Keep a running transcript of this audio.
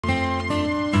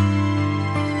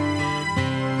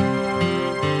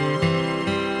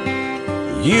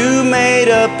You made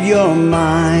up your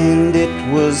mind, it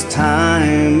was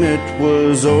time, it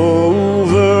was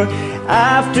over,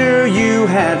 after you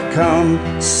had come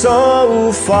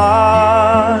so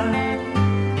far.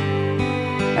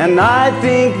 And I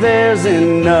think there's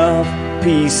enough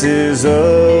pieces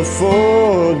of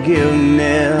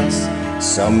forgiveness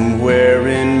somewhere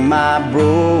in my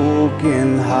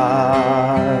broken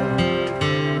heart.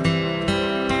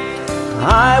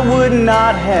 I would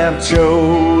not have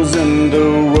chosen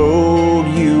the road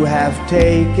you have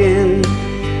taken.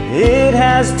 It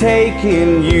has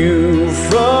taken you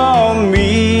from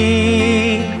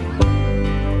me.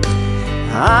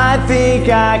 I think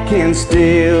I can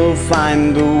still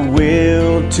find the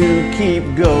will to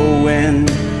keep going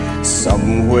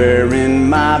somewhere in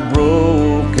my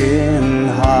broken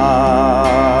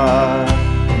heart.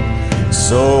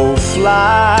 So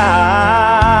fly,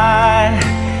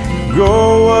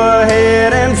 go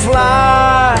ahead and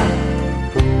fly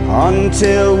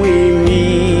until we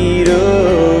meet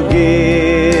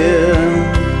again.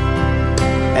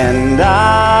 And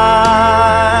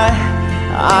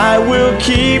I will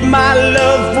keep my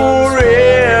love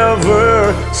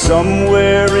forever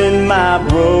somewhere in my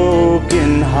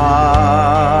broken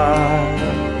heart.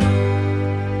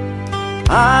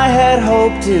 I had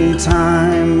hoped in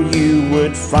time you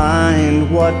would find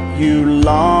what you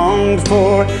longed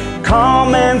for,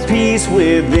 calm and peace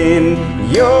within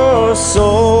your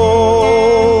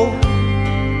soul.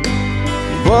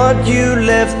 But you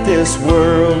left this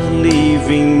world,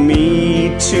 leaving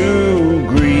me to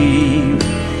grieve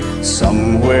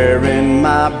somewhere in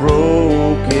my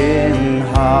broken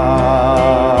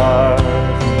heart.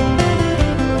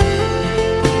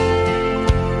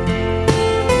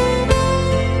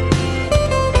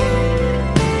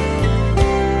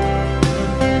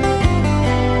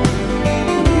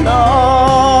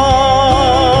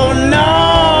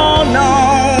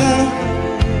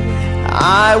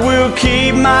 I will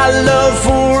keep my love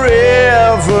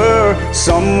forever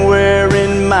somewhere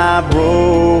in my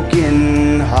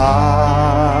broken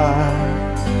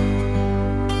heart.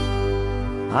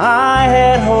 I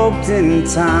had hoped in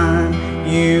time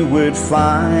you would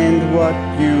find what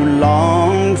you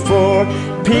longed for,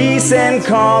 peace and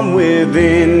calm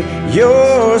within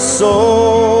your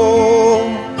soul.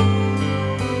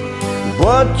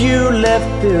 But you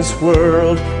left this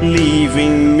world,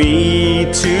 leaving me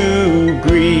to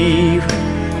grieve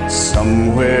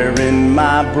somewhere in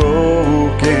my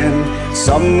broken,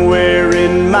 somewhere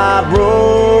in my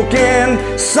broken,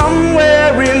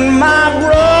 somewhere in my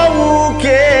broken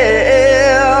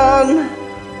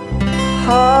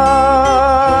heart.